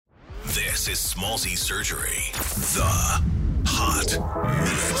This is Smallzy Surgery, the Hot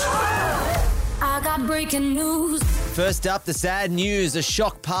Minute. I got breaking news. First up, the sad news, a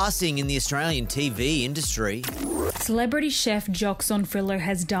shock passing in the Australian TV industry. Celebrity chef Joxon Friller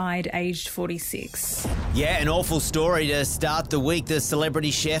has died aged 46. Yeah, an awful story to start the week. The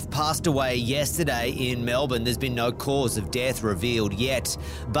celebrity chef passed away yesterday in Melbourne. There's been no cause of death revealed yet,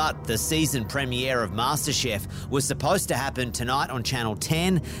 but the season premiere of MasterChef was supposed to happen tonight on Channel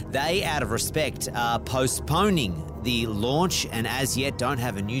 10. They, out of respect, are postponing the launch and as yet don't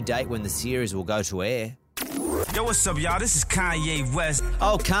have a new date when the series will go to air. Yo, what's up, y'all? This is Kanye West.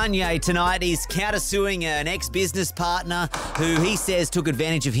 Oh, Kanye tonight, he's countersuing an ex-business partner who he says took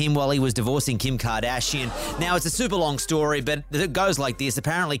advantage of him while he was divorcing Kim Kardashian. Now, it's a super long story, but it goes like this.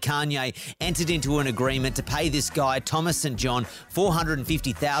 Apparently, Kanye entered into an agreement to pay this guy, Thomas St. John,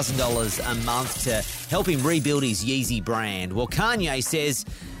 $450,000 a month to help him rebuild his Yeezy brand. Well, Kanye says,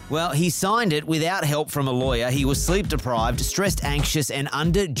 well, he signed it without help from a lawyer. He was sleep-deprived, stressed, anxious, and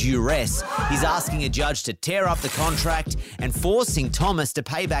under duress. He's asking a judge to tear up the contract and forcing Thomas to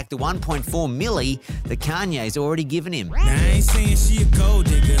pay back the $1.4 million that Kanye's already given him. I ain't saying she a gold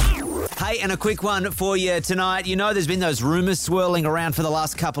digger. Hey, and a quick one for you tonight. You know there's been those rumours swirling around for the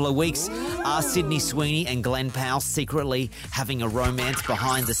last couple of weeks. Are Sydney Sweeney and Glenn Powell secretly having a romance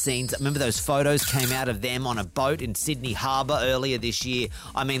behind the scenes? Remember those photos came out of them on a boat in Sydney Harbour earlier this year?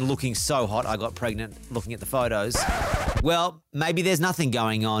 I mean, looking so hot, I got pregnant looking at the photos. Well, maybe there's nothing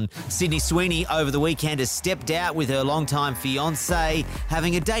going on. Sydney Sweeney over the weekend has stepped out with her longtime fiancé,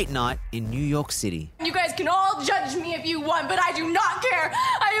 having a date night in New York City. You guys can all judge me if you want, but I do not care.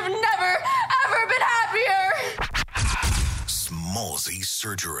 I have never, ever been happier. Smallzy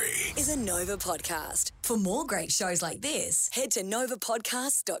Surgery Is a Nova podcast. For more great shows like this, head to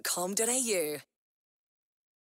novapodcast.com.au.